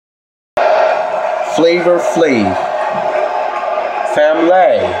Flavor Flav,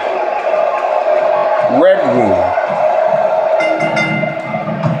 Family, Red Room.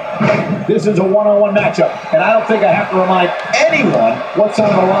 This is a one-on-one matchup, and I don't think I have to remind anyone what's on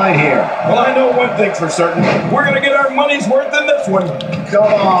the line here. Well, I know one thing for certain. We're going to get our money's worth in this one. Come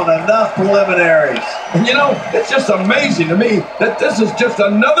on, enough preliminaries. And you know, it's just amazing to me that this is just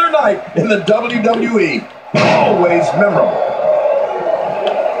another night in the WWE. Always memorable.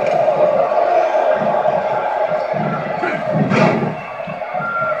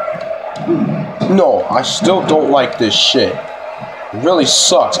 No, I still don't like this shit. It really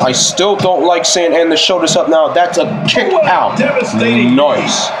sucks. I still don't like saying and the show this up now. That's a kick out. Devastating.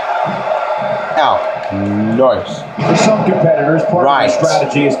 Nice. Out. Nice. For some competitors, part of their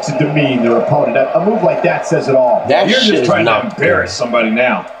strategy is to demean their opponent. A move like that says it all. That You're shit just trying to not embarrass somebody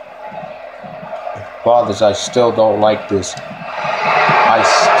now. Fathers, I still don't like this. I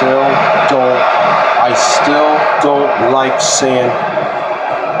still don't like saying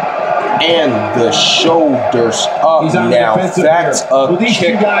and the shoulders up now. That's a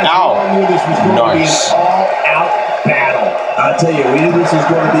kick out. Nice. All-out battle. I tell you, we knew this was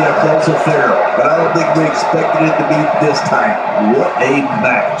going to be a close affair, but I don't think we expected it to be this time. What a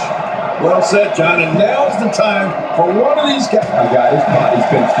match. Well said, John, and now's the time for one of these guys. His body's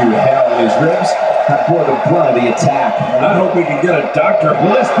been through hell, and his ribs have bore the brunt of the attack. I hope we can get a doctor.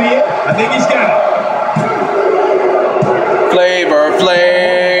 Will this be it? I think he's got it. Flavor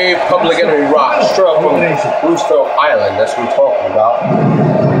Flav, Public Enemy Rock, straight up from Roosevelt Island. That's what we're talking about.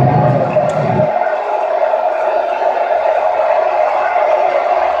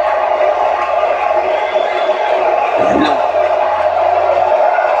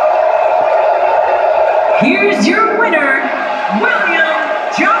 Here's your winner, William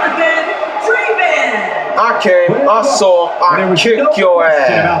Jonathan Freeman. I came, I saw, I kicked your ass.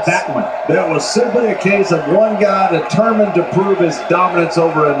 About that one. That was simply a case of one guy determined to prove his dominance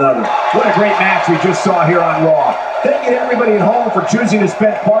over another. What a great match we just saw here on Raw. Thank you to everybody at home for choosing to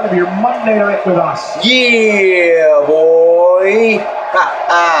spend part of your Monday night with us. Yeah, boy. Ha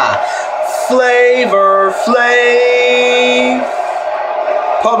ha. Flavor Flav.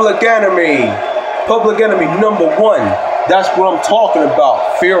 Public Enemy. Public Enemy #1. That's what I'm talking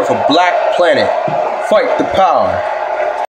about. Fear of a Black Planet. Fight the power.